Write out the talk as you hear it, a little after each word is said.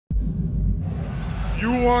You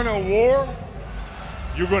want a war?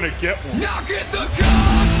 You're gonna get one. Now get the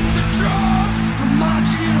guns, the drugs from my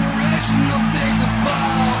generation. I'll take the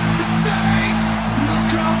fall, the saints, the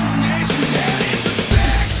confirmation. And it's a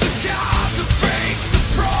sex, the gods, the fakes, the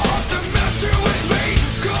fraud, the messing with me.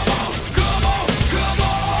 Come on, come on, come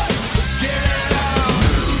on. Let's get it out.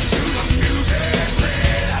 Move to the music,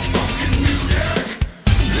 play that fucking music.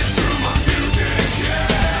 Live through my music, yeah.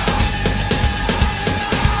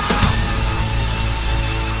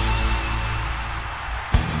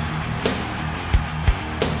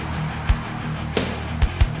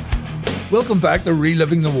 Welcome back to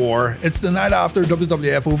Reliving the War. It's the night after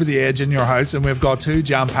WWF Over the Edge in your house, and we've got two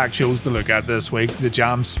jam-packed shows to look at this week. The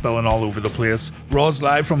jam's spilling all over the place. Raw's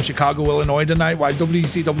live from Chicago, Illinois tonight, while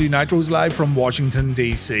WCW Nitro's live from Washington,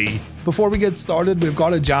 DC. Before we get started, we've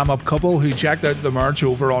got a jam-up couple who checked out the merch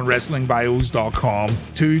over on WrestlingBios.com.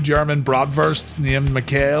 Two German bratwursts named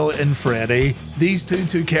Michael and Freddy. These two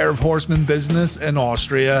took care of Horseman business in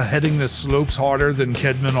Austria, hitting the slopes harder than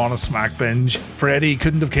Kidman on a smack binge. Freddy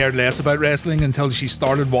couldn't have cared less about wrestling until she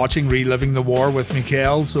started watching Reliving the War with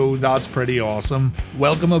Michael, so that's pretty awesome.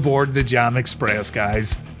 Welcome aboard the Jam Express,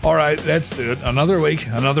 guys. Alright, let's do it. Another week,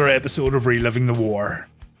 another episode of Reliving the War.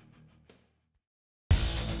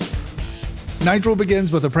 Nitro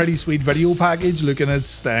begins with a pretty sweet video package looking at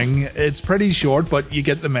Sting. It's pretty short, but you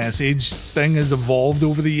get the message. Sting has evolved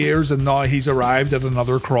over the years and now he's arrived at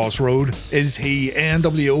another crossroad. Is he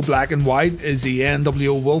NWO Black and White? Is he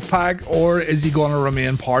NWO Wolfpac? Or is he going to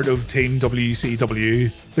remain part of Team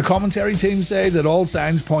WCW? The commentary team say that all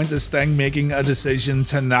signs point to Sting making a decision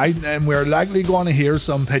tonight, and we're likely going to hear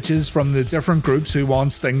some pitches from the different groups who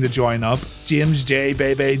want Sting to join up. James J.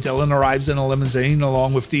 Bebe Dillon arrives in a limousine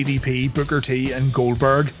along with DDP, Booker T and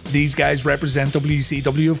Goldberg. These guys represent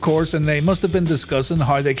WCW, of course, and they must have been discussing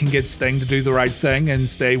how they can get Sting to do the right thing and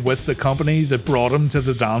stay with the company that brought him to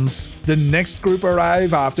the dance. The next group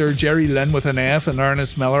arrive after Jerry Lynn with an F and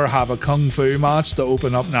Ernest Miller have a kung fu match to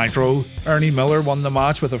open up Nitro. Ernie Miller won the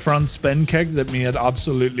match with a front spin kick that made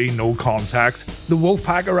absolutely no contact. The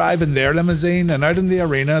Wolfpac arrive in their limousine, and out in the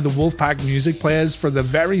arena the Wolfpac music plays for the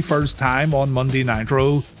very first time on Monday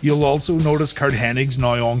Nitro. You'll also notice Kurt Hennig's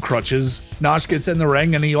now on crutches. Nash gets in the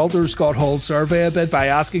ring and he alters Scott Hall's survey a bit by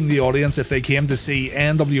asking the audience if they came to see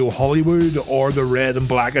NWO Hollywood or the Red and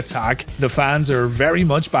Black Attack. The fans are very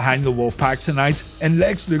much behind the Wolfpac tonight, and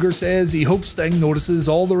Lex Luger says he hopes Sting notices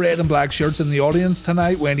all the red and black shirts in the audience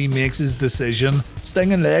tonight when he makes his decision.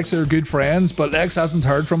 Sting and Lex are good friends, but Lex hasn't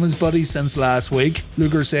heard from his buddy since last week.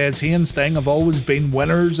 Luger says he and Sting have always been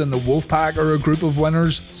winners and the Wolfpac are a group of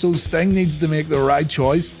winners, so Sting needs to make the right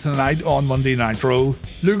choice tonight on Monday Nitro.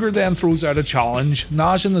 Luger then throws out a challenge: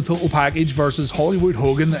 Nash in the Total Package versus Hollywood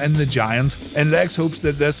Hogan and the Giant, and Lex hopes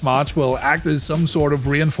that this match will act as some sort of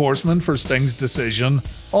reinforcement for Sting's decision.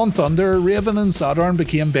 On Thunder, Raven and Saturn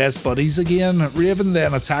became best buddies again. Raven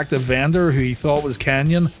then attacked a vendor who he thought was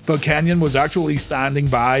Kenyon, but Kenyon was actually standing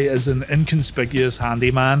by as an inconspicuous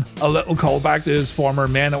handyman. A little callback to his former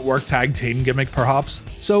Men at Work tag team gimmick perhaps.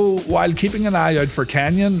 So while keeping an eye out for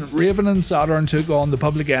Kenyon, Raven and Saturn took on the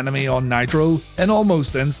Public Enemy on Nitro, and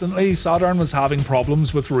almost instantly Saturn was having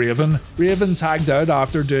problems with Raven. Raven tagged out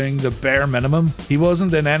after doing the bare minimum. He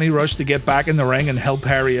wasn't in any rush to get back in the ring and help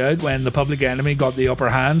Perry out when the Public Enemy got the upper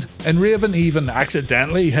hand, and Raven even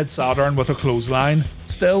accidentally hit Saturn with a clothesline.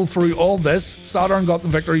 Still, through all this, Saturn got the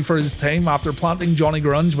victory for his team after planting Johnny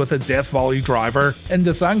Grunge with a Death Valley driver. And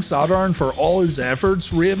to thank Saturn for all his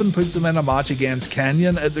efforts, Raven puts him in a match against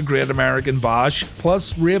Kenyon at the Great American Bash.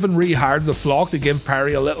 Plus, Raven rehired the Flock to give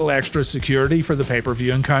Perry a little extra security for the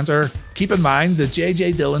pay-per-view encounter. Keep in mind that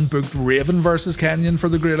JJ Dillon booked Raven versus Kenyon for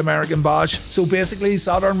the Great American Bash, so basically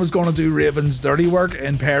Saturn was going to do Raven's dirty work,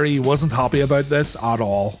 and Perry wasn't happy about this at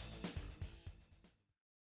all.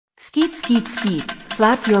 Skeet, skeet, skeet,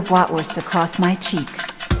 slap your bratwurst across my cheek.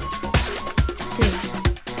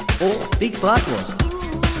 Oh, big bratwurst.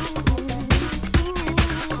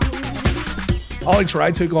 Alex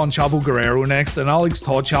Wright took on Chavo Guerrero next, and Alex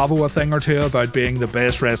taught Chavo a thing or two about being the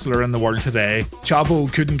best wrestler in the world today.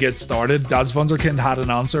 Chavo couldn't get started, Das Wunderkind had an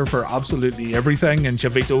answer for absolutely everything, and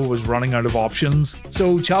Chavito was running out of options.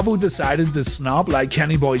 So Chavo decided to snap like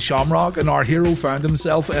Kenny Boy Shamrock, and our hero found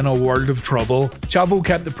himself in a world of trouble. Chavo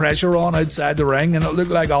kept the pressure on outside the ring, and it looked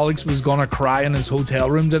like Alex was gonna cry in his hotel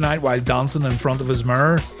room tonight while dancing in front of his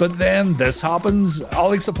mirror. But then this happens.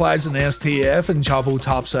 Alex applies an STF and Chavo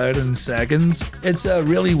taps out in seconds. It's a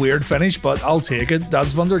really weird finish, but I'll take it.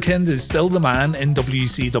 Das Wunderkind is still the man in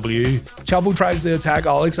WCW. Chavo tries to attack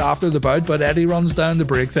Alex after the bout, but Eddie runs down to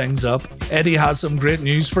break things up. Eddie has some great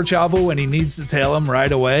news for Chavo and he needs to tell him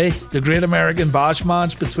right away. The Great American Bash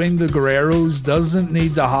match between the Guerreros doesn't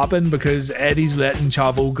need to happen because Eddie's letting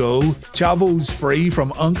Chavo go. Chavo's free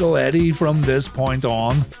from Uncle Eddie from this point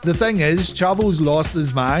on. The thing is, Chavo's lost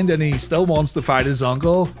his mind and he still wants to fight his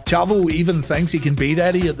uncle. Chavo even thinks he can beat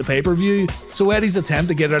Eddie at the pay-per-view, so Eddie's attempt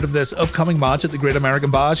to get out of this upcoming match at the Great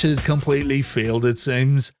American Bash has completely failed, it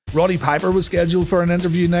seems. Roddy Piper was scheduled for an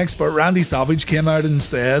interview next, but Randy Savage came out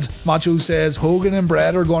instead. Macho says Hogan and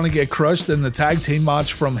Bret are going to get crushed in the tag team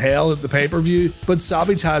match from hell at the pay-per-view, but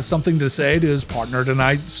Savage has something to say to his partner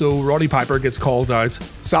tonight, so Roddy Piper gets called out.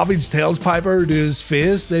 Savage tells Piper to his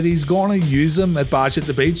face that he's going to use him at Bash at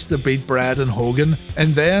the Beach to beat Bret and Hogan,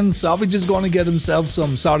 and then Savage is going to get himself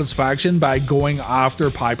some satisfaction by going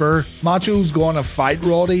after Piper. Macho's going to fight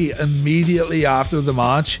Roddy immediately after the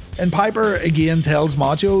match, and Piper again tells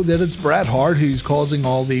Macho that it's Bret Hart who's causing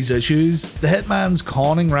all these issues. The Hitman's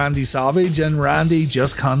conning Randy Savage and Randy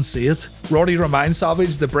just can't see it. Roddy reminds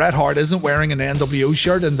Savage that Bret Hart isn't wearing an NWO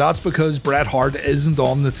shirt and that's because Bret Hart isn't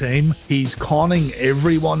on the team. He's conning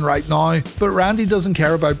everyone right now, but Randy doesn't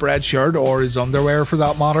care about Bret's shirt or his underwear for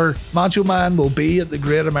that matter. Macho Man will be at the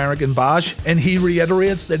Great American Bash and he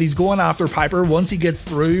reiterates that he's going after Piper once he gets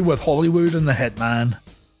through with Hollywood and the Hitman.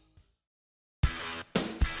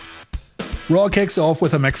 Raw kicks off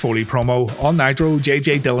with a Mick Foley promo. On Nitro,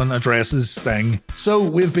 JJ Dillon addresses Sting. So,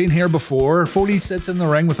 we've been here before. Foley sits in the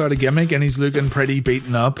ring without a gimmick and he's looking pretty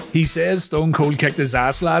beaten up. He says Stone Cold kicked his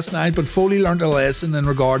ass last night, but Foley learned a lesson in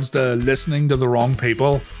regards to listening to the wrong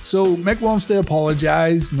people. So, Mick wants to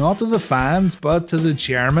apologise, not to the fans, but to the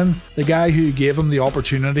chairman, the guy who gave him the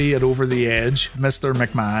opportunity at Over the Edge, Mr.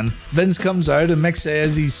 McMahon. Vince comes out and Mick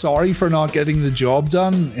says he's sorry for not getting the job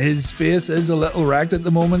done. His face is a little wrecked at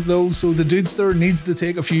the moment though, so the Dudester needs to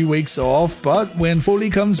take a few weeks off, but when Foley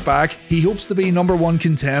comes back, he hopes to be #1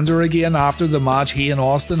 contender again after the match he and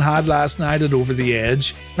Austin had last night at Over the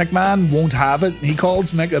Edge. McMahon won't have it. He calls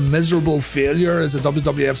Mick a miserable failure as a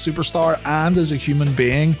WWF superstar and as a human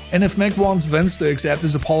being, and if Mick wants Vince to accept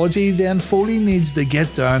his apology, then Foley needs to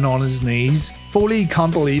get down on his knees. Foley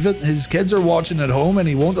can't believe it. His kids are watching at home and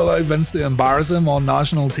he won't allow Vince to embarrass him on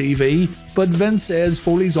national TV, but Vince says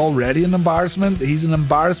Foley's already an embarrassment. He's an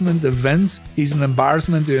embarrassment to Vince, he's an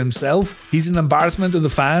embarrassment to himself, he's an embarrassment to the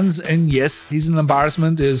fans, and yes, he's an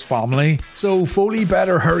embarrassment to his family. So Foley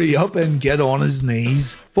better hurry up and get on his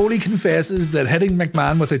knees. Foley confesses that hitting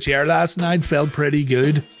McMahon with a chair last night felt pretty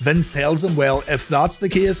good. Vince tells him, well, if that's the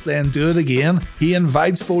case, then do it again. He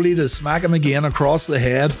invites Foley to smack him again across the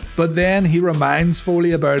head, but then he reminds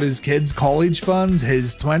Foley about his kid's college fund,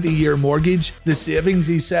 his 20-year mortgage, the savings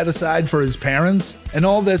he set aside for his parents, and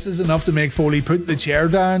all this is enough to make Foley put the chair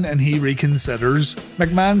down and he reconsiders.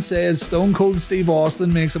 McMahon says Stone Cold Steve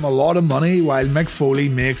Austin makes him a lot of money while Mick Foley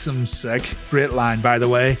makes him sick. Great line, by the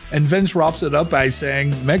way. And Vince wraps it up by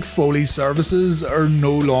saying Mick Foley's services are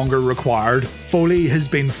no longer required. Foley has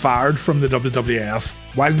been fired from the WWF.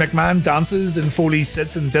 While McMahon dances and Foley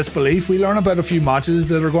sits in disbelief, we learn about a few matches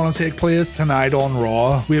that are going to take place tonight on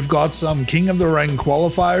Raw. We've got some King of the Ring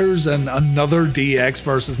qualifiers and another DX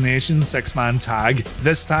vs Nation 6-man tag.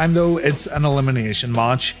 This time though, it's an elimination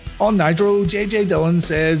match. On Nitro, JJ Dillon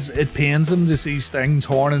says it pains him to see Sting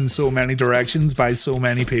torn in so many directions by so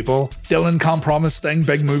many people. Dillon can't promise Sting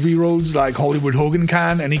big movie roles like Hollywood Hogan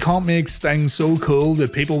can, and he can't make Sting so cool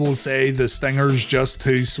that people will say the Stinger's just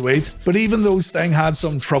too sweet. But even though Sting had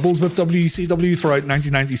some troubles with WCW throughout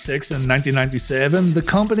 1996 and 1997, the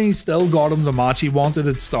company still got him the match he wanted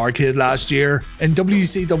at Starrcade last year, and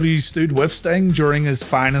WCW stood with Sting during his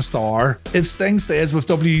finest hour. If Sting stays with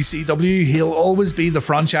WCW, he'll always be the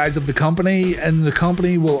franchise of the company, and the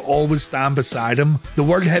company will always stand beside him. The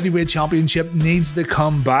World Heavyweight Championship needs to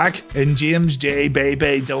come back, and James J.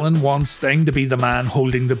 Baby Dillon wants Sting to be the man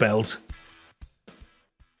holding the belt.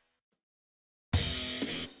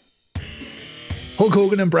 Hulk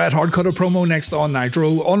Hogan and Bret Hart cut a promo next on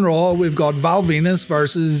Nitro. On Raw, we've got Val Venus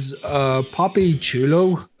versus Papi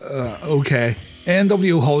Chulo. Okay.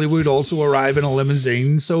 NWO Hollywood also arrive in a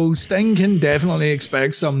limousine, so Sting can definitely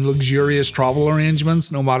expect some luxurious travel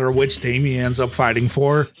arrangements no matter which team he ends up fighting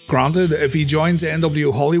for. Granted, if he joins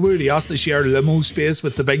NWO Hollywood, he has to share limo space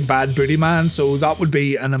with the big bad booty man, so that would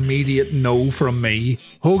be an immediate no from me.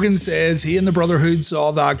 Hogan says he and the Brotherhood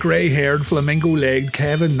saw that grey-haired, flamingo-legged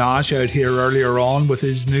Kevin Nash out here earlier on with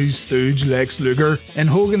his new stooge Lex Luger, and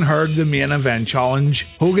Hogan heard the main event challenge.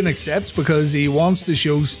 Hogan accepts because he wants to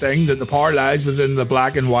show Sting that the power lies within the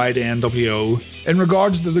black and white NWO. In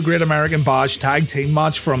regards to the Great American Bash tag team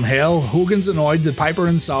match from Hell, Hogan's annoyed that Piper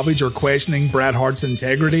and Savage are questioning Bret Hart's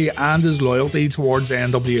integrity and his loyalty towards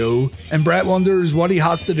NWO, and Bret wonders what he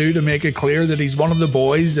has to do to make it clear that he's one of the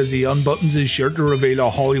boys as he unbuttons his shirt to reveal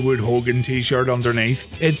a Hollywood Hogan t-shirt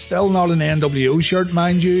underneath. It's still not an NWO shirt,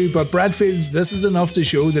 mind you, but Bret feels this is enough to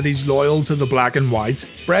show that he's loyal to the black and white.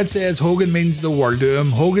 Bret says Hogan means the world to him,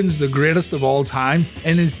 Hogan's the greatest of all time,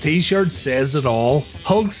 and his t-shirt says it all.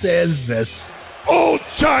 Hulk says this: Old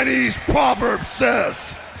Chinese proverb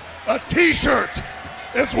says, a t-shirt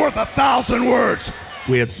is worth 1,000 words.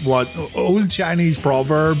 Wait, what? Old Chinese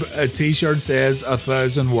proverb, a t-shirt says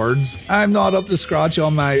 1,000 words? I'm not up to scratch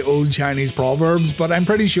on my old Chinese proverbs, but I'm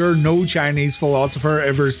pretty sure no Chinese philosopher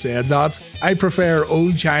ever said that. I prefer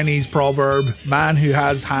old Chinese proverb, man who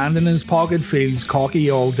has hand in his pocket feels cocky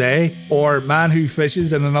all day, or man who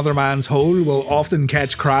fishes in another man's hole will often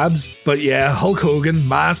catch crabs. But yeah, Hulk Hogan,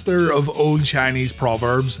 master of old Chinese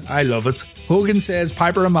proverbs. I love it. Hogan says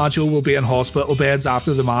Piper and Macho will be in hospital beds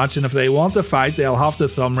after the match, and if they want to fight, they'll have to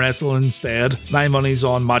thumb wrestle instead. My money's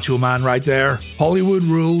on Macho Man right there. Hollywood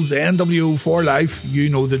rules, NWO for life, you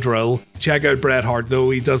know the drill. Check out Bret Hart though,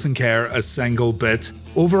 he doesn't care a single bit.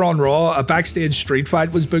 Over on Raw, a backstage street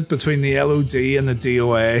fight was booked between the LOD and the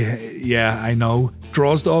DOA. Yeah, I know.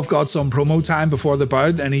 Drozdov got some promo time before the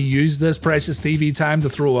bout, and he used this precious TV time to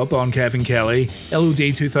throw up on Kevin Kelly.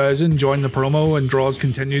 LOD 2000 joined the promo, and Droz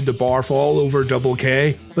continued the bar fall over Double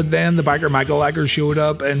K, but then the backer Michael Lacker showed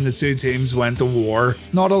up and the two teams went to war.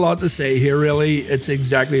 Not a lot to say here really, it's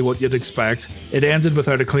exactly what you'd expect. It ended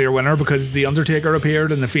without a clear winner because The Undertaker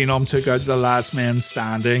appeared and the Phenom took out the last man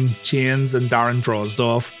standing, Chains and Darren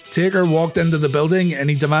Drozdov. Taker walked into the building and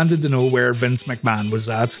he demanded to know where Vince McMahon was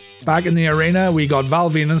at. Back in the arena, we got Val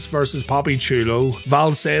Venus versus Papi Chulo.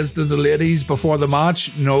 Val says to the ladies before the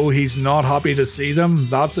match, no, he's not happy to see them.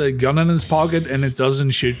 That's a gun in his pocket and it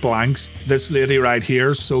doesn't shoot blanks. This lady right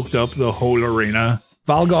here soaked up the whole arena.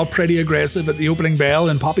 Val got pretty aggressive at the opening bell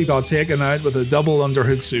and Papi got taken out with a double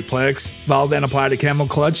underhook suplex. Val then applied a camel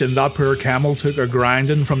clutch and that poor camel took a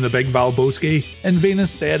grinding from the big Valboski, and Venus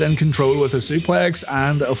stayed in control with a suplex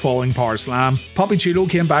and a falling power slam. Papi Chulo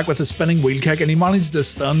came back with a spinning wheel kick and he managed to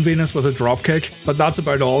stun Venus with a drop kick, but that's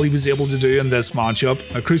about all he was able to do in this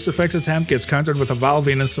matchup. A crucifix attempt gets countered with a Val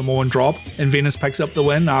Venus Samoan drop and Venus picks up the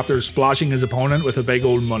win after splashing his opponent with a big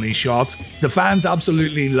old money shot. The fans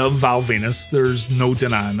absolutely love Val Venus, there's no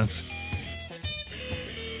denying it.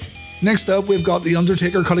 Next up, we've got The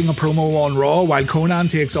Undertaker cutting a promo on Raw while Conan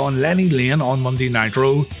takes on Lenny Lane on Monday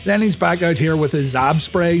Nitro. Lenny's back out here with his ab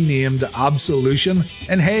spray named Absolution,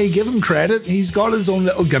 and hey, give him credit, he's got his own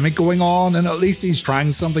little gimmick going on and at least he's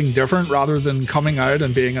trying something different rather than coming out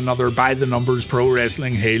and being another by-the-numbers pro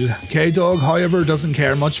wrestling heel. K-Dog, however, doesn't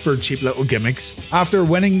care much for cheap little gimmicks. After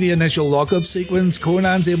winning the initial lockup sequence,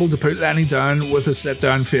 Conan's able to put Lenny down with a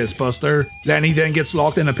sit-down facebuster. Lenny then gets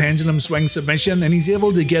locked in a pendulum swing submission and he's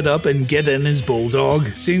able to get up and get in his bulldog.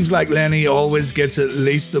 Seems like Lenny always gets at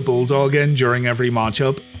least the bulldog in during every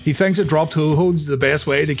matchup. He thinks a drop toe hold's the best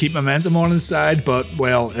way to keep momentum on his side, but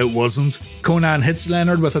well, it wasn't. Conan hits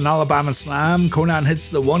Leonard with an Alabama slam, Conan hits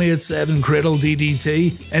the 187 cradle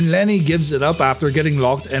DDT, and Lenny gives it up after getting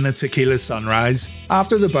locked in a tequila sunrise.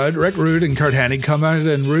 After the bout, Rick Rude and Kurt Hennig come out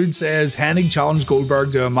and Rude says Hennig challenged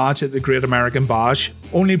Goldberg to a match at the Great American Bash.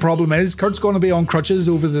 Only problem is, Kurt's going to be on crutches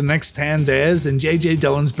over the next 10 days and JJ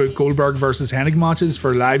Dillon's booked Goldberg vs Hennig matches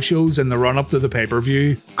for live shows in the run-up to the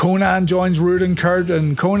pay-per-view. Conan joins Rude and Kurt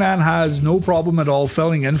and Conan has no problem at all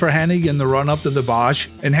filling in for Hennig in the run-up to the Bash,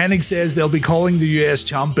 and Hennig says they'll be calling the US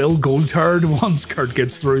champ Bill Goldturd once Kurt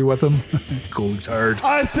gets through with him. Goldturd.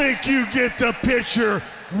 I think you get the picture,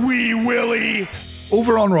 Wee Willie.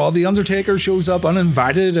 Over on Raw, The Undertaker shows up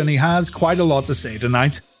uninvited and he has quite a lot to say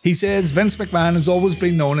tonight. He says Vince McMahon has always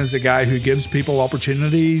been known as a guy who gives people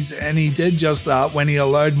opportunities, and he did just that when he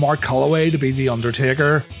allowed Mark Calloway to be The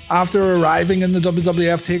Undertaker. After arriving in the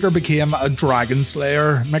WWF, Taker became a dragon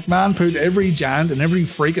slayer. McMahon put every giant and every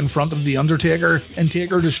freak in front of The Undertaker, and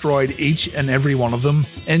Taker destroyed each and every one of them.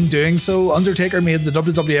 In doing so, Undertaker made the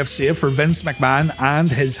WWF safe for Vince McMahon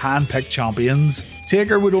and his hand-picked champions.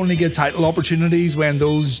 Taker would only get title opportunities when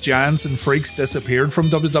those giants and freaks disappeared from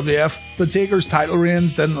WWF, but Taker's title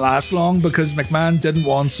reigns didn't last long because McMahon didn't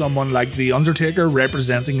want someone like The Undertaker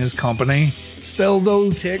representing his company. Still though,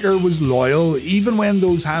 Taker was loyal. Even when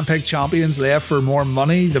those handpicked champions left for more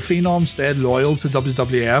money, the Phenom stayed loyal to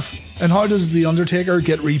WWF. And how does The Undertaker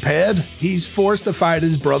get repaid? He's forced to fight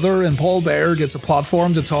his brother, and Paul Bearer gets a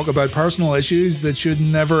platform to talk about personal issues that should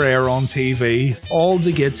never air on TV, all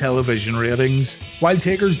to get television ratings. While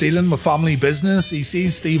Taker's dealing with family business, he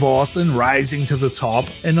sees Steve Austin rising to the top,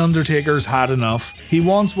 and Undertaker's had enough. He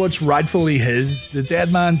wants what's rightfully his. The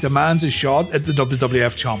dead man demands a shot at the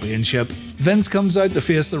WWF Championship. Vince comes out to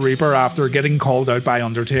face the Reaper after getting called out by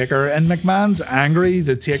Undertaker, and McMahon's angry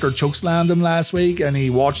that Taker chokeslammed him last week and he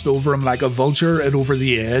watched over him like a vulture at Over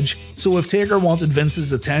the Edge. So if Taker wanted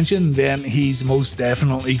Vince's attention, then he's most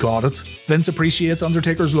definitely got it. Vince appreciates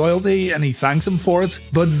Undertaker's loyalty and he thanks him for it,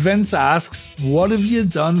 but Vince asks, what have you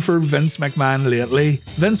done for Vince McMahon lately?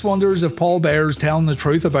 Vince wonders if Paul Bearer's telling the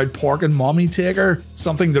truth about Pork and Mommy Taker,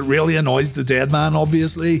 something that really annoys the dead man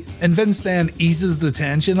obviously, and Vince then eases the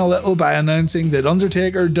tension a little by announcing that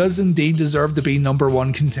Undertaker does indeed deserve to be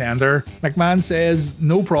 #1 contender. McMahon says,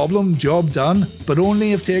 no problem, job done, but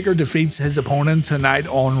only if Taker defeats his opponent tonight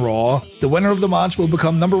on Raw. The winner of the match will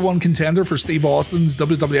become #1 contender for Steve Austin's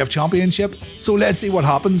WWF Championship, so let's see what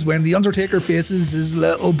happens when The Undertaker faces his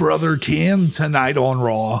little brother Kane tonight on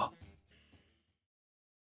Raw.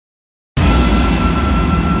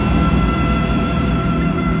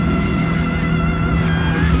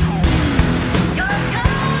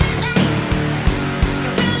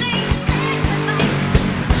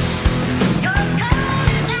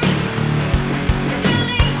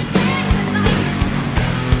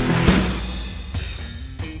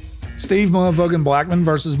 Steve motherfucking Blackman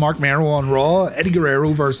versus Mark Mero on Raw, Eddie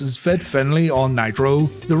Guerrero versus Fit Finlay on Nitro.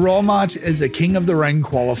 The Raw match is a King of the Ring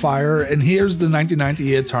qualifier, and here's the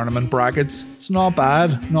 1998 tournament brackets. It's not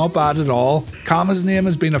bad at all. Kama's name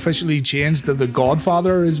has been officially changed to The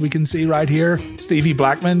Godfather, as we can see right here. Stevie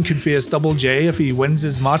Blackman could face Double J if he wins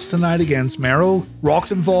his match tonight against Mero.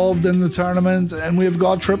 Rock's involved in the tournament, and we've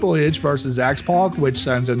got Triple H versus X-Pac, which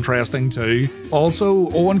sounds interesting too.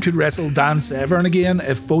 Also, Owen could wrestle Dan Severn again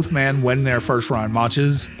if both men win their first round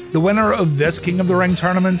matches. The winner of this King of the Ring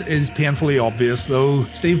tournament is painfully obvious though.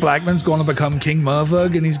 Steve Blackman's going to become King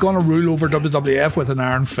Mavug and he's going to rule over WWF with an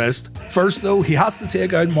iron fist. First though, he has to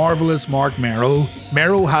take out Marvelous Mark Mero.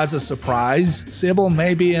 Mero has a surprise. Sable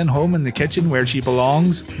may be in home in the kitchen where she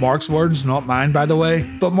belongs. Mark's words, not mine by the way.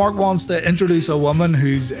 But Mark wants to introduce a woman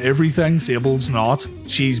who's everything Sable's not.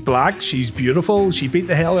 She's black, she's beautiful, she beat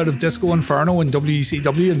the hell out of Disco Inferno in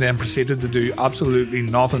WCW and then proceeded to do absolutely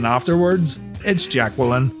nothing afterwards. It's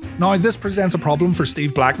Jacqueline. Now this presents a problem for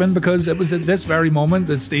Steve Blackman because it was at this very moment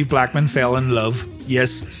that Steve Blackman fell in love.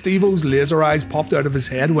 Yes, Steve-O's laser eyes popped out of his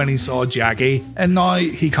head when he saw Jackie, and now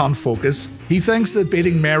he can't focus. He thinks that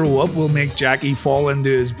beating Mero up will make Jackie fall into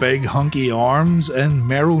his big hunky arms, and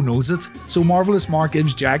Mero knows it. So Marvelous Mark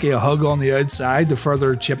gives Jackie a hug on the outside to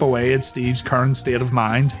further chip away at Steve's current state of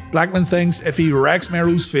mind. Blackman thinks if he wrecks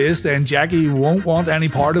Mero's face, then Jackie won't want any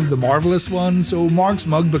part of the Marvelous one, so Mark's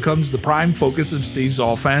mug becomes the prime focus of Steve's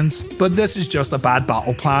offense. But this is just a bad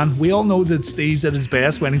battle plan. We all know that Steve's at his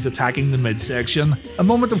best when he's attacking the midsection. A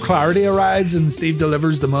moment of clarity arrives and Steve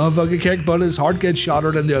delivers the motherfucker kick, but his heart gets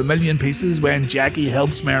shattered into a million pieces when Jackie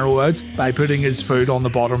helps Mero out by putting his foot on the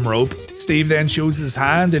bottom rope. Steve then shows his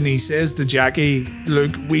hand and he says to Jackie,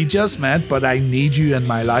 look, we just met, but I need you in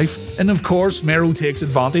my life. And of course, Mero takes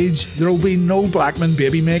advantage. There'll be no Blackman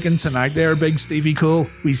baby making tonight there, big Stevie Cool.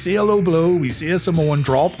 We see a low blow, we see a Samoan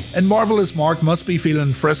drop, and Marvelous Mark must be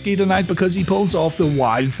feeling frisky tonight because he pulls off the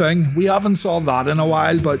wild thing. We haven't saw that in a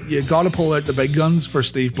while, but you gotta pull out the big guns for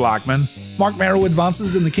Steve Blackman. Mark Mero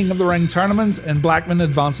advances in the King of the Ring tournament, and Blackman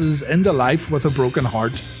advances into life with a broken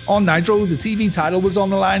heart. On Nitro, the TV title was on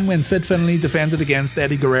the line when Fit Finlay defended against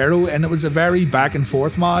Eddie Guerrero, and it was a very back and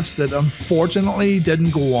forth match that unfortunately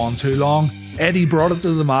didn't go on too long. Eddie brought it to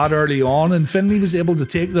the mat early on, and Finlay was able to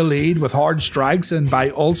take the lead with hard strikes and by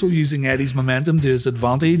also using Eddie's momentum to his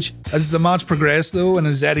advantage. As the match progressed though, and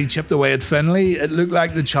as Eddie chipped away at Finlay, it looked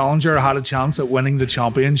like the challenger had a chance at winning the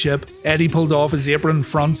championship. Eddie pulled off his apron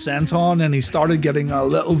front senton and he started getting a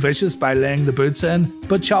little vicious by laying the boots in,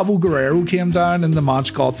 but Chavo Guerrero came down and the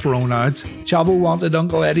match got thrown out. Chavo wanted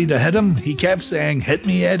Uncle Eddie to hit him. He kept saying, "Hit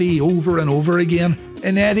me, Eddie," over and over again.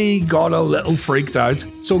 And Eddie got a little freaked out.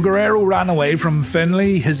 So Guerrero ran away from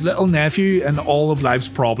Finlay, his little nephew, and all of life's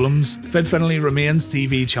problems. Fit Finlay remains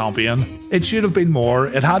TV champion. It should have been more.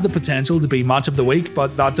 It had the potential to be match of the week,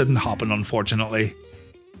 but that didn't happen unfortunately.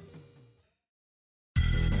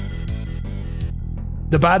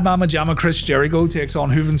 The Bad Mama Jamma Chris Jericho takes on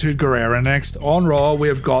Juventud Guerrera next. On Raw, we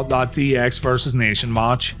have got that DX versus Nation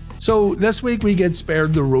match. So this week we get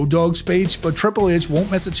spared the Road Dogg speech, but Triple H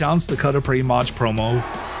won't miss a chance to cut a pre-match promo.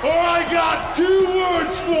 Oh, I got 2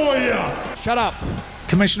 words for you. Shut up.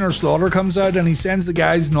 Commissioner Slaughter comes out and he sends the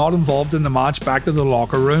guys not involved in the match back to the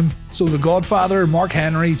locker room. So the Godfather, Mark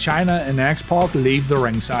Henry, Chyna and X-Pac leave the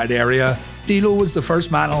ringside area. D'Lo was the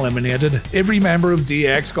first man eliminated. Every member of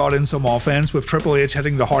DX got in some offense, with Triple H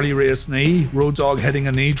hitting the Harley Race knee, Road Dogg hitting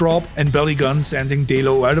a knee drop, and Billy Gunn sending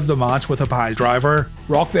D'Lo out of the match with a pile driver.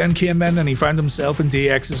 Rock then came in and he found himself in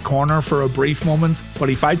DX's corner for a brief moment, but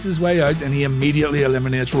he fights his way out and he immediately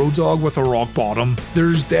eliminates Road Dogg with a rock bottom.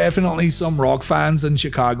 There's definitely some Rock fans in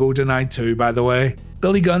Chicago tonight too, by the way.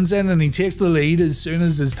 Billy Gunn's in and he takes the lead as soon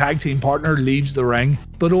as his tag team partner leaves the ring,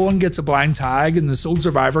 but Owen gets a blind tag and the Soul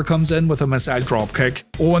Survivor comes in with a missile dropkick.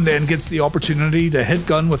 Owen then gets the opportunity to hit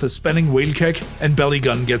Gunn with a spinning wheel kick and Billy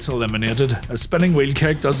Gunn gets eliminated. A spinning wheel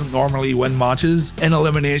kick doesn't normally win matches. In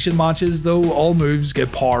elimination matches though, all moves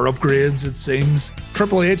get power upgrades it seems.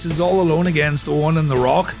 Triple H is all alone against Owen and The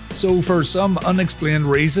Rock, so for some unexplained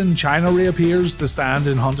reason Chyna reappears to stand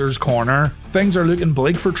in Hunter's corner. Things are looking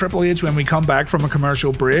bleak for Triple H when we come back from a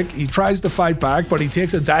commercial break. He tries to fight back, but he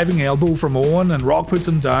takes a diving elbow from Owen and Rock puts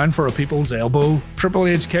him down for a people's elbow. Triple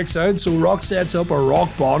H kicks out, so Rock sets up a rock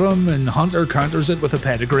bottom and Hunter counters it with a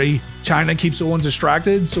pedigree. Chyna keeps Owen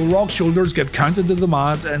distracted, so Rock's shoulders get counted to the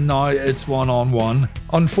mat and now it's one-on-one.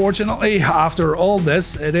 Unfortunately, after all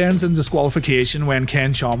this, it ends in disqualification when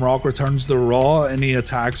Ken Shamrock returns to Raw and he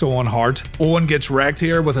attacks Owen Hart. Owen gets wrecked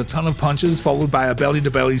here with a ton of punches followed by a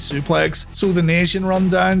belly-to-belly suplex, so the Nation run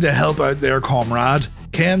down to help out their comrade.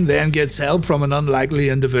 Ken then gets help from an unlikely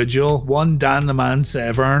individual, one Dan the Man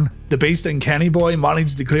Severn. The Beast and Kenny Boy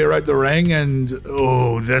manage to clear out the ring and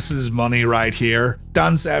oh, this is money right here.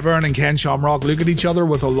 Dan Severn and Ken Shamrock look at each other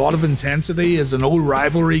with a lot of intensity as an old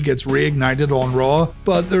rivalry gets reignited on Raw,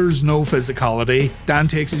 but there's no physicality. Dan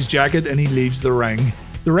takes his jacket and he leaves the ring.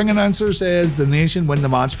 The ring announcer says the Nation win the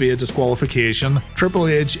match via disqualification. Triple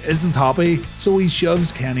H isn't happy, so he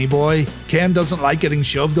shoves Kenny Boy. Ken doesn't like getting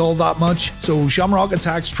shoved all that much, so Shamrock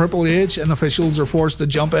attacks Triple H and officials are forced to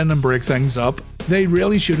jump in and break things up. They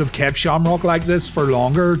really should have kept Shamrock like this for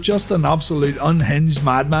longer, just an absolute unhinged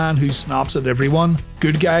madman who snaps at everyone.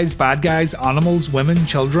 Good guys, bad guys, animals, women,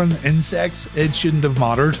 children, insects, it shouldn't have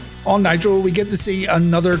mattered. On Nitro, we get to see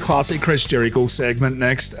another classic Chris Jericho segment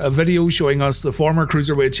next, a video showing us the former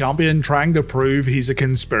Cruiserweight champion trying to prove he's a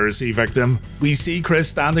conspiracy victim. We see Chris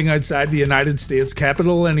standing outside the United States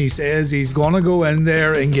Capitol and he says he's gonna go in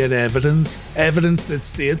there and get evidence that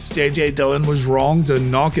states JJ Dillon was wrong to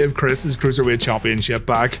not give Chris his Cruiserweight championship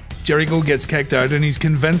back. Jericho gets kicked out and he's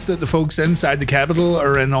convinced that the folks inside the Capitol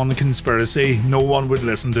are in on the conspiracy. No one would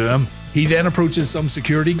listen to him. He then approaches some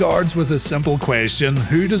security guards with a simple question: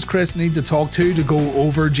 who does Chris need to talk to go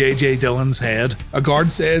over JJ Dillon's head? A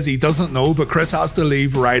guard says he doesn't know, but Chris has to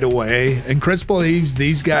leave right away, and Chris believes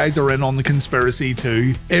these guys are in on the conspiracy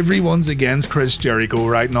too. Everyone's against Chris Jericho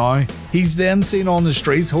right now. He's then seen on the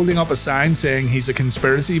streets holding up a sign saying he's a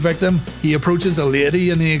conspiracy victim. He approaches a lady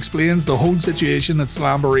and he explains the whole situation at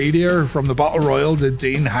Slamboree here, from the Battle Royal to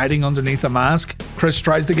Dean hiding underneath a mask. Chris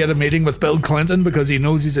tries to get a meeting with Bill Clinton because he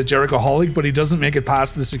knows he's a Jerichoholic, but he doesn't make it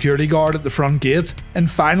past the security guard at the front gate.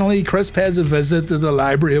 And finally, Chris pays a visit to the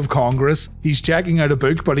Library of Congress. He's checking out a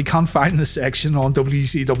book, but he can't find the section on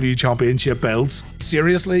WCW Championship belts.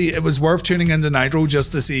 Seriously, it was worth tuning into Nitro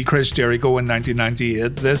just to see Chris Jericho in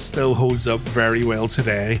 1998. This still holds up very well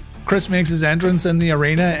today. Chris makes his entrance in the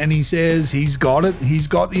arena and he says he's got it. He's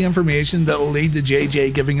got the information that'll lead to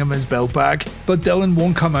JJ giving him his belt back. But Dillon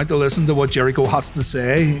won't come out to listen to what Jericho has to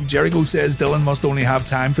say. Jericho says Dillon must only have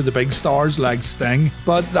time for the big stars like Sting.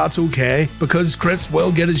 But that's okay, because Chris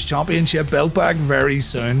will get his championship belt back very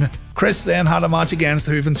soon. Chris then had a match against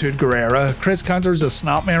Juventud Guerrera. Chris counters a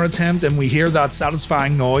snapmare attempt and we hear that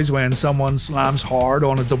satisfying noise when someone slams hard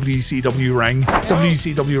on a WCW ring.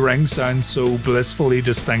 WCW ring sounds so blissfully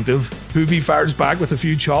distinctive. Juvi fires back with a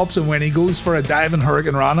few chops and when he goes for a dive in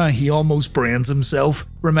Hurricane Rana, he almost brains himself.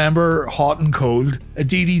 Remember, hot and cold. A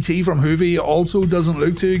DDT from Juvi also doesn't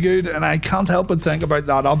look too good, and I can't help but think about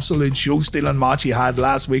that absolute show-stealing match he had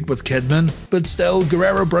last week with Kidman. But still,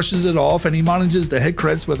 Guerrero brushes it off and he manages to hit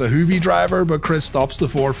Chris with a Juvi driver, but Chris stops the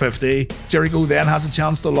 450. Jericho then has a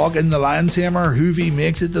chance to lock in the Lion Tamer. Juvi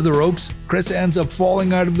makes it to the ropes. Chris ends up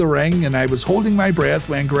falling out of the ring, and I was holding my breath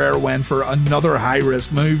when Guerrero went for another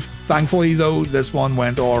high-risk move. Thankfully though, this one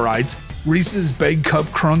went alright. Reese's Big Cup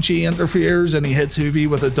Crunchy interferes and he hits Juvi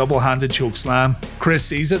with a double-handed chokeslam. Chris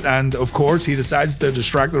sees it and, of course, he decides to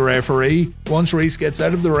distract the referee. Once Reese gets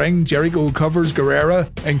out of the ring, Jericho covers Guerrera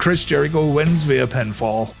and Chris Jericho wins via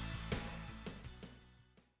pinfall.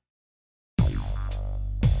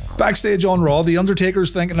 Backstage on Raw, The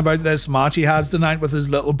Undertaker's thinking about this match he has tonight with his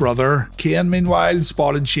little brother. Kane, meanwhile,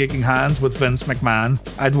 spotted shaking hands with Vince McMahon.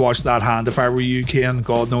 I'd wash that hand if I were you, Kane.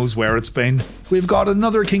 God knows where it's been. We've got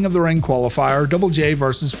another King of the Ring qualifier, Double J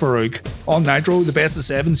versus Farouk. On Nitro, the Best of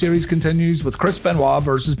 7 series continues with Chris Benoit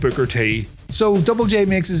versus Booker T. So Double J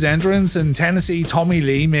makes his entrance and Tennessee Tommy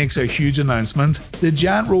Lee makes a huge announcement. The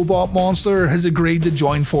giant robot monster has agreed to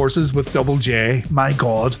join forces with Double J. My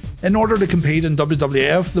god. In order to compete in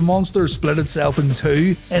WWF, the monster split itself in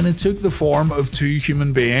two and it took the form of two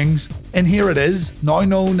human beings. And here it is, now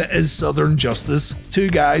known as Southern Justice. Two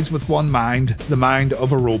guys with one mind, the mind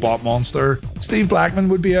of a robot monster. Steve Blackman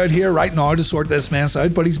would be out here right now to sort this mess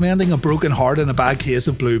out, but he's mending a broken heart and a bad case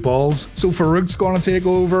of blue balls. So Farouk's gonna take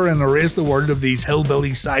over and erase the word of these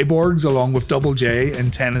hillbilly cyborgs along with Double J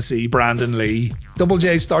and Tennessee Brandon Lee. Double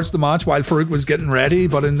J starts the match while Farouk was getting ready,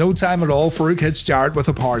 but in no time at all, Farouk hits Jarrett with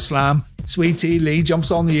a power slam. Sweet T Lee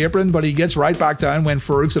jumps on the apron, but he gets right back down when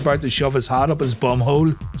Farouk's about to shove his hat up his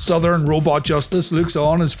bumhole. Southern Robot Justice looks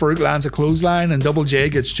on as Farouk lands a clothesline and Double J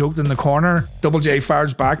gets choked in the corner. Double J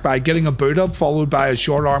fires back by getting a boot up followed by a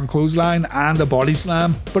short arm clothesline and a body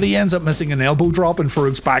slam, but he ends up missing an elbow drop and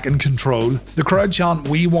Farouk's back in control. The crowd chant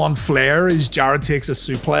 "We want Flair" as Jarrett takes a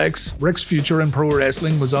suplex. Rick's future in pro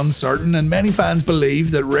wrestling was uncertain and many fans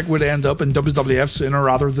believed that Rick would end up in WWF sooner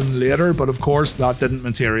rather than later, but of course that didn't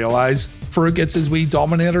materialise. Farouk gets his wee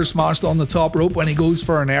Dominator smashed on the top rope when he goes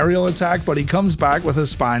for an aerial attack, but he comes back with a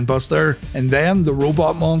spine buster, and then the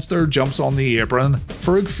robot monster jumps on the apron.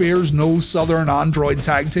 Farouk fears no Southern Android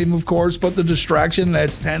tag team of course, but the distraction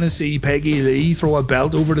lets Tennessee Peggy Lee throw a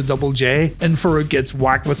belt over to Double J, and Farouk gets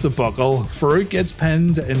whacked with the buckle. Farouk gets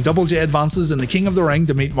pinned, and Double J advances in the King of the Ring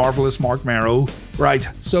to meet Marvelous Mark Merrow. Right,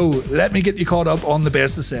 so let me get you caught up on the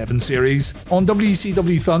Best of 7 series. On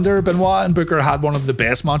WCW Thunder, Benoit and Booker had one of the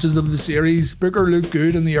best matches of the series. Booker looked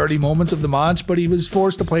good in the early moments of the match, but he was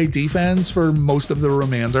forced to play defense for most of the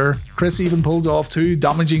remainder. Chris even pulled off 2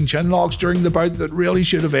 damaging chin locks during the bout that really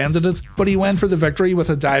should have ended it, but he went for the victory with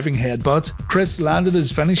a diving headbutt. Chris landed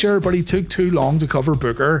his finisher, but he took too long to cover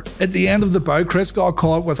Booker. At the end of the bout, Chris got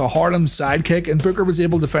caught with a Harlem sidekick and Booker was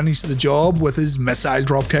able to finish the job with his missile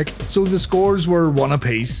dropkick, so the scores were 1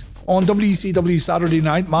 apiece. On WCW Saturday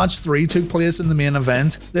Night, Match 3 took place in the main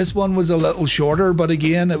event. This one was a little shorter, but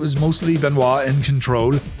again it was mostly Benoit in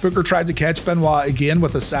control. Booker tried to catch Benoit again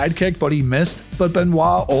with a sidekick, but he missed, but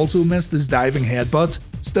Benoit also missed his diving headbutt.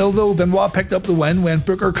 Still though, Benoit picked up the win when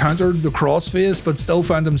Booker countered the crossface but still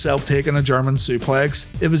found himself taking a German suplex.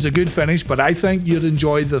 It was a good finish, but I think you'd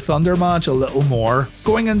enjoy the Thunder match a little more.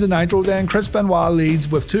 Going into Nitro then, Chris Benoit leads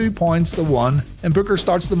with 2 points to 1, and Booker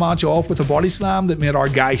starts the match off with a body slam that made our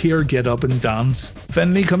guy here get up and dance.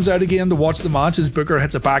 Finlay comes out again to watch the match as Booker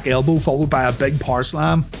hits a back elbow followed by a big power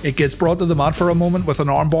slam. It gets brought to the mat for a moment with an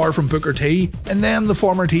armbar from Booker T, and then the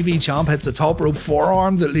former TV champ hits a top rope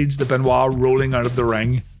forearm that leads to Benoit rolling out of the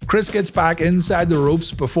ring. Chris gets back inside the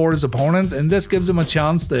ropes before his opponent, and this gives him a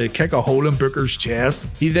chance to kick a hole in Booker's chest.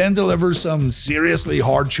 He then delivers some seriously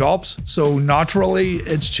hard chops, so naturally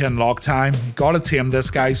it's chinlock time. Gotta tame this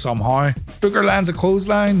guy somehow. Booker lands a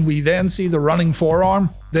clothesline, we then see the running forearm.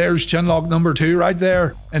 There's chinlock number 2 right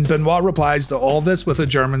there, and Benoit replies to all this with a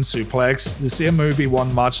German suplex, the same move he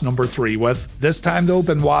won match number 3 with. This time though,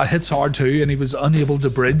 Benoit hits hard too and he was unable to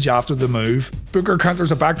bridge after the move. Booker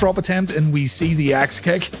counters a backdrop attempt and we see the axe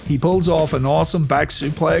kick. He pulls off an awesome back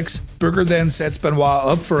suplex. Booker then sets Benoit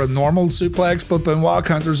up for a normal suplex, but Benoit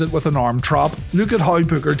counters it with an arm trap. Look at how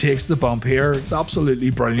Booker takes the bump here, it's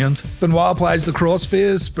absolutely brilliant. Benoit applies the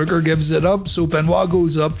crossface, Booker gives it up, so Benoit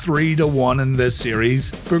goes up 3-1 in this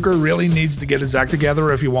series. Booker really needs to get his act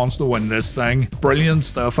together if he wants to win this thing. Brilliant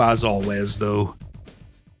stuff as always though.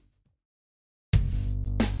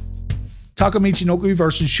 Taka Michinoku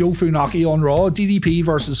versus Sho Funaki on Raw, DDP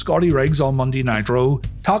versus Scotty Riggs on Monday Nitro.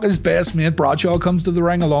 Taka's best mate Bradshaw comes to the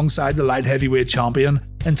ring alongside the light heavyweight champion,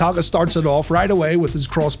 and Taka starts it off right away with his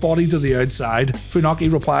crossbody to the outside.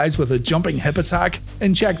 Funaki replies with a jumping hip attack,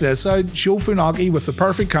 and check this out, Sho Funaki with the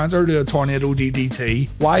perfect counter to a tornado DDT.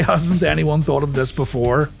 Why hasn't anyone thought of this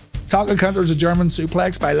before? Taka counters a German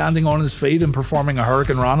suplex by landing on his feet and performing a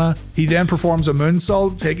Hurricane Rana. He then performs a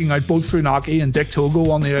moonsault, taking out both Funaki and Dick Togo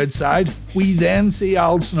on the outside. We then see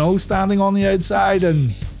Al Snow standing on the outside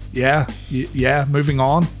and yeah, moving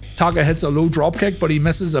on. Taka hits a low dropkick, but he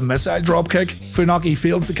misses a missile dropkick. Funaki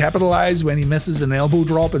fails to capitalize when he misses an elbow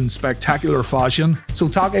drop in spectacular fashion. So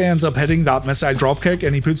Taka ends up hitting that missile dropkick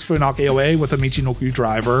and he puts Funaki away with a Michinoku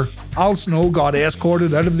driver. Al Snow got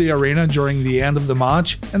escorted out of the arena during the end of the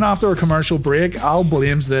match, and after a commercial break, Al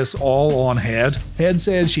blames this all on Head. Head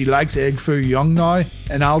says she likes Egg Foo Young now,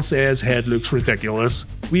 and Al says Head looks ridiculous.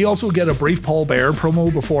 We also get a brief Paul Bearer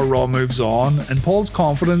promo before Raw moves on, and Paul's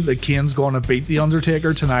confident that Kane's gonna beat The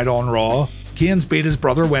Undertaker tonight on Raw. Kane's beat his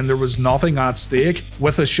brother when there was nothing at stake.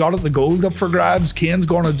 With a shot at the gold up for grabs, Kane's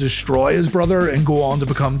gonna destroy his brother and go on to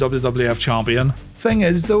become WWF champion. Thing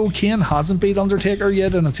is though, Kane hasn't beat Undertaker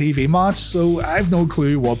yet in a TV match, so I've no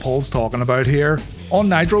clue what Paul's talking about here. On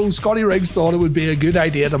Nitro, Scotty Riggs thought it would be a good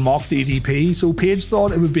idea to mock DDP, so Paige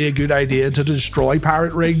thought it would be a good idea to destroy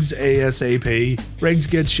Pirate Riggs ASAP. Riggs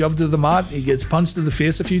gets shoved to the mat, he gets punched in the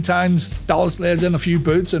face a few times, Dallas lays in a few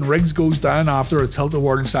boots and Riggs goes down after a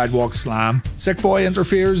tilt-a-whirl sidewalk slam. Sick Boy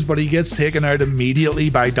interferes, but he gets taken out immediately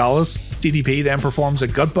by Dallas. DDP then performs a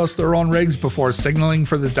gutbuster on Riggs before signaling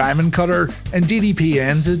for the diamond cutter, and DDP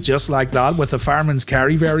ends it just like that with a fireman's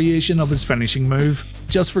carry variation of his finishing move.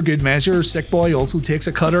 Just for good measure, Sick Boy also takes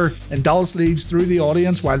a cutter, and Dallas leaves through the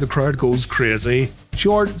audience while the crowd goes crazy.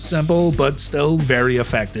 Short, simple, but still very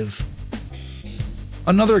effective.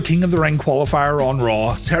 Another King of the Ring qualifier on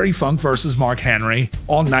Raw, Terry Funk vs Mark Henry.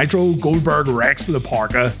 On Nitro, Goldberg wrecks La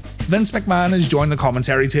Parka. Vince McMahon has joined the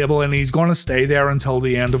commentary table and he's gonna stay there until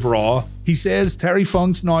the end of Raw. He says Terry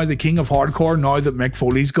Funk's now the king of hardcore now that Mick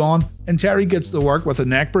Foley's gone, and Terry gets to work with a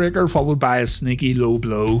neckbreaker followed by a sneaky low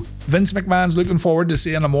blow. Vince McMahon's looking forward to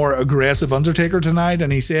seeing a more aggressive Undertaker tonight,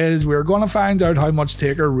 and he says we're gonna find out how much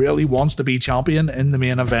Taker really wants to be champion in the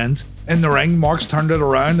main event. In the ring, Mark's turned it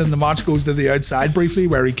around and the match goes to the outside briefly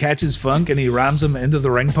where he catches Funk and he rams him into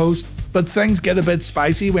the ring post. But things get a bit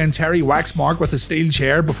spicy when Terry whacks Mark with a steel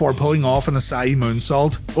chair before pulling off an Asai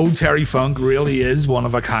moonsault. Old Terry Funk really is one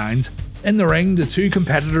of a kind. In the ring, the two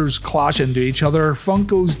competitors clash into each other. Funk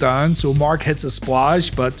goes down, so Mark hits a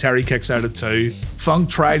splash, but Terry kicks out at 2. Funk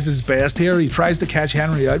tries his best here. He tries to catch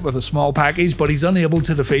Henry out with a small package, but he's unable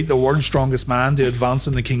to defeat the world's strongest man to advance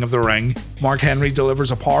in the King of the Ring. Mark Henry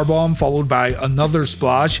delivers a powerbomb followed by another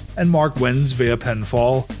splash, and Mark wins via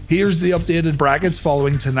pinfall. Here's the updated brackets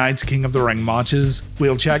following tonight's King of the Ring matches.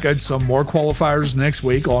 We'll check out some more qualifiers next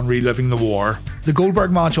week on Reliving the War. The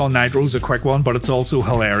Goldberg match on Nitro is a quick one, but it's also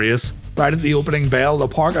hilarious. Right at the opening bell, La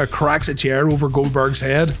Parka cracks a chair over Goldberg's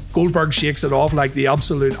head. Goldberg shakes it off like the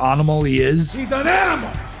absolute animal he is. He's an animal!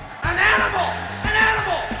 An animal! An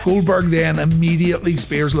animal! Goldberg then immediately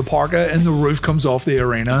spears La Parka and the roof comes off the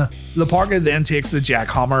arena. La Parka then takes the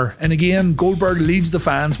jackhammer, and again, Goldberg leaves the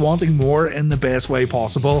fans wanting more in the best way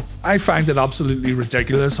possible. I find it absolutely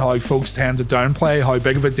ridiculous how folks tend to downplay how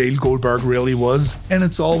big of a deal Goldberg really was, and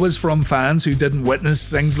it's always from fans who didn't witness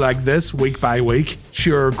things like this week by week.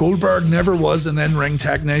 Sure, Goldberg never was an in-ring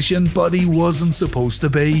technician, but he wasn't supposed to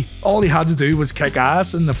be. All he had to do was kick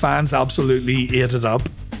ass and the fans absolutely ate it up.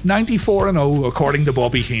 94-0 according to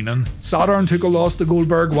Bobby Heenan. Saturn took a loss to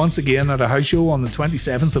Goldberg once again at a house show on the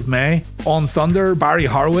 27th of May. On Thunder, Barry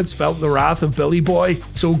Horowitz felt the wrath of Billy Boy,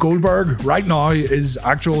 so Goldberg right now is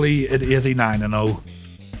actually at 89-0.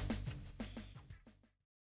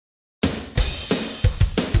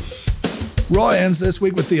 Raw ends this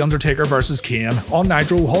week with The Undertaker vs Kane. On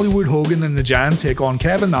Nitro, Hollywood Hogan and the Giant take on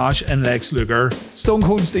Kevin Nash and Lex Luger. Stone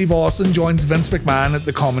Cold Steve Austin joins Vince McMahon at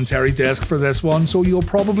the commentary desk for this one, so you'll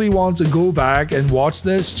probably want to go back and watch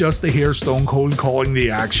this just to hear Stone Cold calling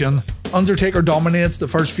the action. Undertaker dominates the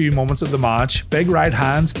first few moments of the match. Big right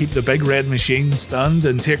hands keep the Big Red Machine stunned,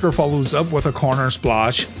 and Taker follows up with a corner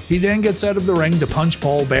splash. He then gets out of the ring to punch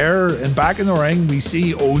Paul Bearer, and back in the ring we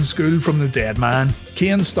see Old School from the Dead Man.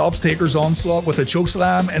 Kane stops Taker's onslaught with a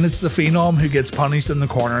chokeslam, and it's the Phenom who gets punished in the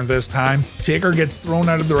corner this time. Taker gets thrown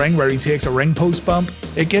out of the ring where he takes a ring post bump.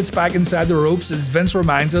 It gets back inside the ropes as Vince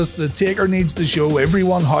reminds us that Taker needs to show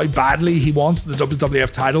everyone how badly he wants the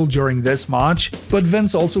WWF title during this match, but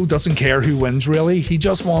Vince also doesn't care who wins really, he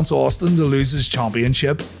just wants Austin to lose his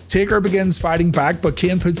championship. Taker begins fighting back, but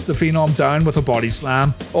Kane puts the Phenom down with a body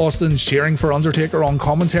slam. Austin's cheering for Undertaker on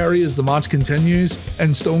commentary as the match continues,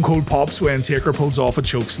 and Stone Cold pops when Taker pulls off a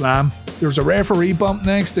chokeslam. There's a referee bump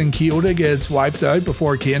next and Kyoto gets wiped out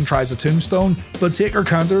before Kane tries a tombstone, but Taker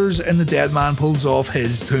counters and the Dead Man pulls off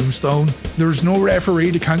his tombstone. There's no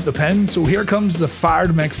referee to count the pin, so here comes the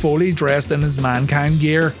fired Mick Foley dressed in his Mankind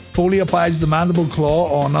gear. Foley applies the mandible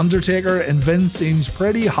claw on Undertaker and Vince seems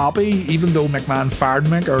pretty happy even though McMahon fired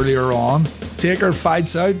Mick earlier on. Taker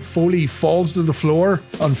fights out, Foley falls to the floor.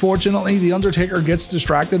 Unfortunately, the Undertaker gets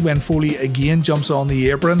distracted when Foley again jumps on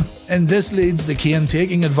the apron, and this leads to Kane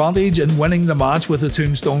taking advantage and winning the match with a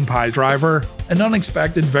tombstone piledriver. An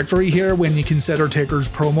unexpected victory here when you consider Taker's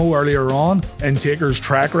promo earlier on and Taker's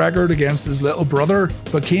track record against his little brother,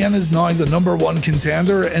 but Kane is now the #1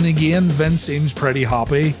 contender and again Vince seems pretty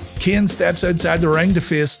happy. Kane steps outside the ring to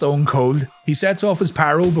face Stone Cold. He sets off his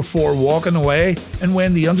pyro before walking away, and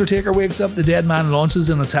when The Undertaker wakes up, the dead man launches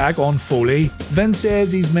an attack on Foley. Vince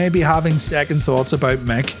says he's maybe having second thoughts about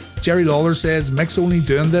Mick. Jerry Lawler says Mick's only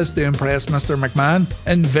doing this to impress Mr. McMahon,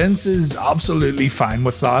 and Vince is absolutely fine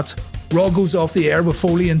with that. Raw goes off the air with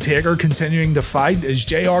Foley and Taker continuing to fight as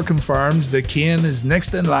JR confirms that Kane is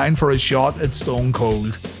next in line for a shot at Stone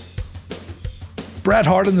Cold. Bret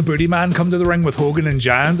Hart and the Booty Man come to the ring with Hogan and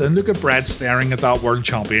Giant, and look at Bret staring at that World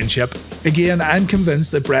Championship. Again, I'm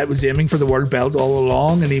convinced that Bret was aiming for the world belt all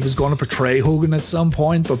along and he was going to portray Hogan at some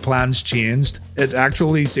point, but plans changed. It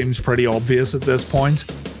actually seems pretty obvious at this point.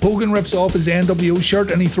 Hogan rips off his NWO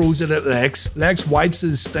shirt and he throws it at Lex. Lex wipes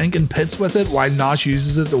his stinking pits with it while Nash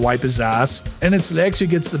uses it to wipe his ass. And it's Lex who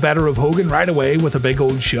gets the better of Hogan right away with a big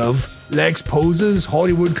old shove. Lex poses,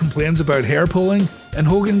 Hollywood complains about hair pulling, and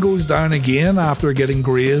Hogan goes down again after getting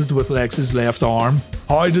grazed with Lex's left arm.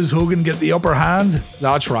 How does Hogan get the upper hand?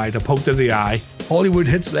 That's right, a poke to the eye. Hollywood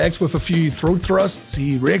hits Lex with a few throat thrusts,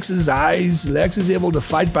 he rakes his eyes, Lex is able to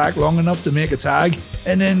fight back long enough to make a tag,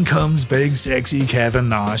 and then comes big sexy Kevin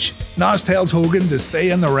Nash. Nash tells Hogan to stay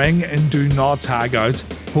in the ring and do not tag out.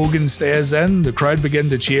 Hogan stays in, the crowd begin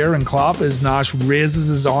to cheer and clap as Nash raises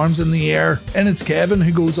his arms in the air, and it's Kevin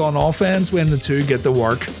who goes on offense when the two get to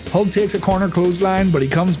work. Hulk takes a corner clothesline, but he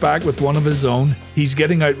comes back with one of his own. He's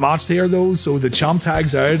getting outmatched here though, so the Champ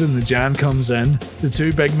tags out and the Giant comes in. The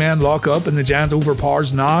two big men lock up and the Giant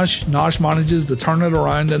overpowers Nash. Nash manages to turn it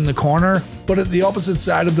around in the corner, but at the opposite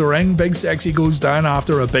side of the ring, Big Sexy goes down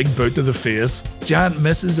after a big boot to the face. Giant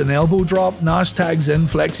misses an elbow drop, Nash tags in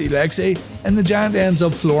Flexi Lexi, and the Giant ends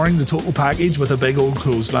up flooring the total package with a big old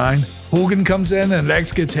clothesline. Hogan comes in and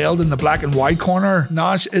Lex gets held in the black and white corner.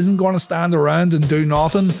 Nash isn't going to stand around and do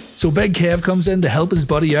nothing, so Big Kev comes in to help his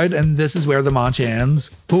buddy out, and this is where the match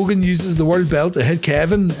ends. Hogan uses the world belt to hit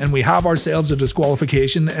Kevin, and we have ourselves a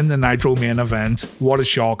disqualification in the Nitro main event. What a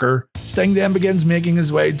shocker. Sting then begins making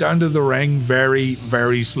his way down to the ring very,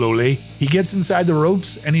 very slowly. He gets inside the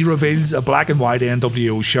ropes and he reveals a black and white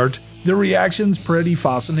NWO shirt. The reaction's pretty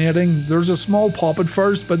fascinating. There's a small pop at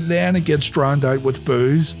first, but then it gets drowned out with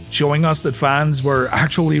boos, showing us that fans were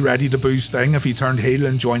actually ready to boo Sting if he turned heel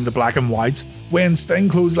and joined the black and white. When Sting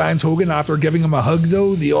clotheslines Hogan after giving him a hug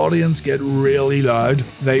though, the audience get really loud.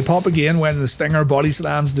 They pop again when the Stinger body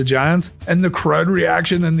slams the Giant, and the crowd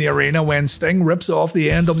reaction in the arena when Sting rips off the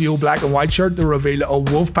NWO black and white shirt to reveal a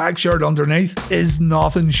Wolfpac shirt underneath is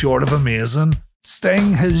nothing short of amazing.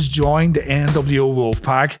 Sting has joined NWO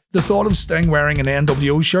Wolfpac. The thought of Sting wearing an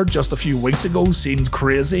NWO shirt just a few weeks ago seemed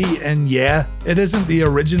crazy, and yeah, it isn't the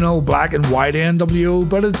original black and white NWO,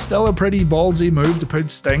 but it's still a pretty ballsy move to put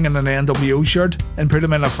Sting in an NWO shirt and put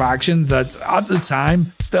him in a faction that, at the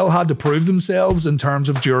time, still had to prove themselves in terms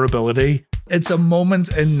of durability. It's a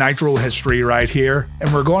moment in Nitro history right here,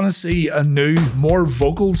 and we're going to see a new, more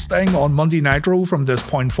vocal Sting on Monday Nitro from this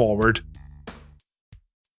point forward.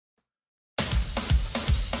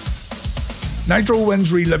 Nitro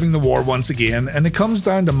wins Reliving the War once again, and it comes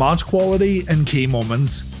down to match quality and key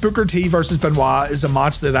moments. Booker T vs Benoit is a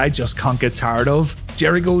match that I just can't get tired of.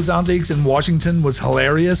 Jericho's antics in Washington was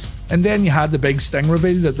hilarious, and then you had the big Sting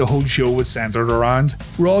reveal that the whole show was centered around.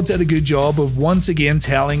 Raw did a good job of once again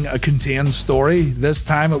telling a contained story. This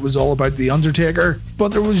time it was all about The Undertaker, but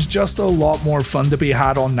there was just a lot more fun to be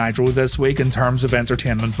had on Nitro this week in terms of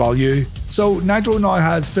entertainment value. So Nitro now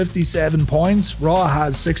has 57 points, Raw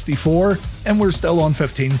has 64, and we're still on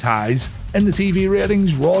 15 ties. In the TV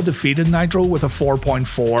ratings, Raw defeated Nitro with a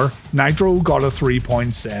 4.4, Nitro got a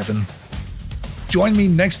 3.7. Join me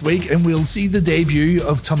next week and we'll see the debut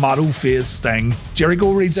of Tomato Face Sting.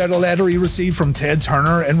 Jericho reads out a letter he received from Ted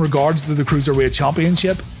Turner in regards to the Cruiserweight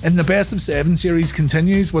Championship, and the Best of 7 series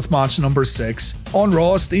continues with match number 6. On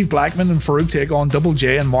Raw, Steve Blackman and Farouk take on Double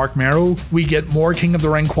J and Mark Mero. We get more King of the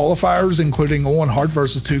Ring qualifiers, including Owen Hart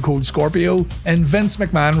vs Too Cold Scorpio, and Vince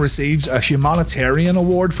McMahon receives a humanitarian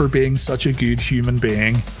award for being such a good human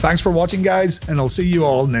being. Thanks for watching guys, and I'll see you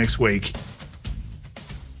all next week.